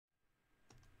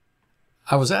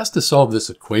I was asked to solve this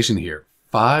equation here.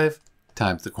 5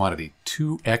 times the quantity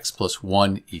 2x plus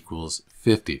 1 equals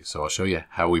 50. So I'll show you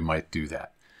how we might do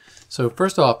that. So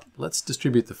first off, let's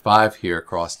distribute the 5 here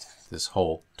across this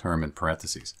whole term in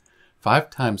parentheses. 5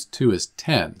 times 2 is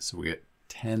 10, so we get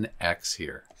 10x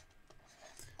here.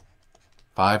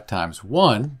 5 times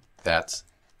 1, that's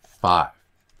 5.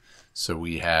 So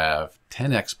we have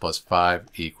 10x plus 5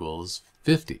 equals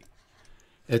 50.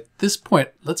 At this point,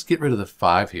 let's get rid of the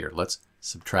 5 here. Let's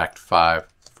subtract 5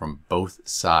 from both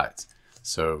sides.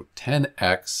 So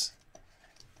 10x,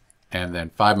 and then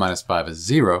 5 minus 5 is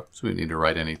 0, so we don't need to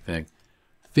write anything.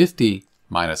 50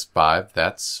 minus 5,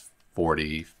 that's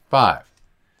 45.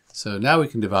 So now we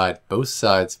can divide both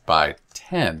sides by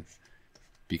 10,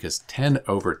 because 10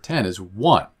 over 10 is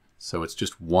 1. So it's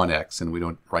just 1x, and we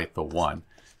don't write the 1.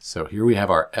 So here we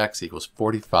have our x equals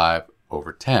 45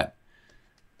 over 10.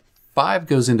 5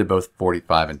 goes into both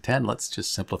 45 and 10. Let's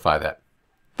just simplify that.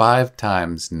 5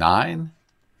 times 9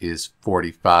 is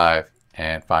 45,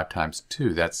 and 5 times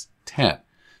 2, that's 10.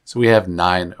 So we have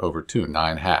 9 over 2,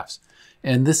 9 halves.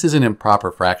 And this is an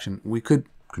improper fraction. We could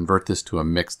convert this to a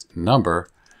mixed number.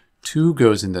 2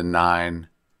 goes into 9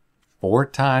 4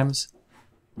 times,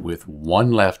 with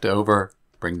 1 left over.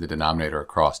 Bring the denominator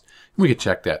across. We could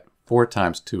check that. 4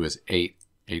 times 2 is 8.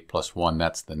 8 plus 1,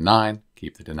 that's the 9.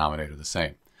 Keep the denominator the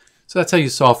same. So that's how you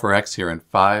solve for x here, and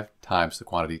 5 times the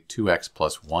quantity 2x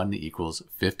plus 1 equals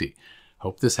 50.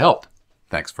 Hope this helped.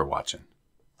 Thanks for watching.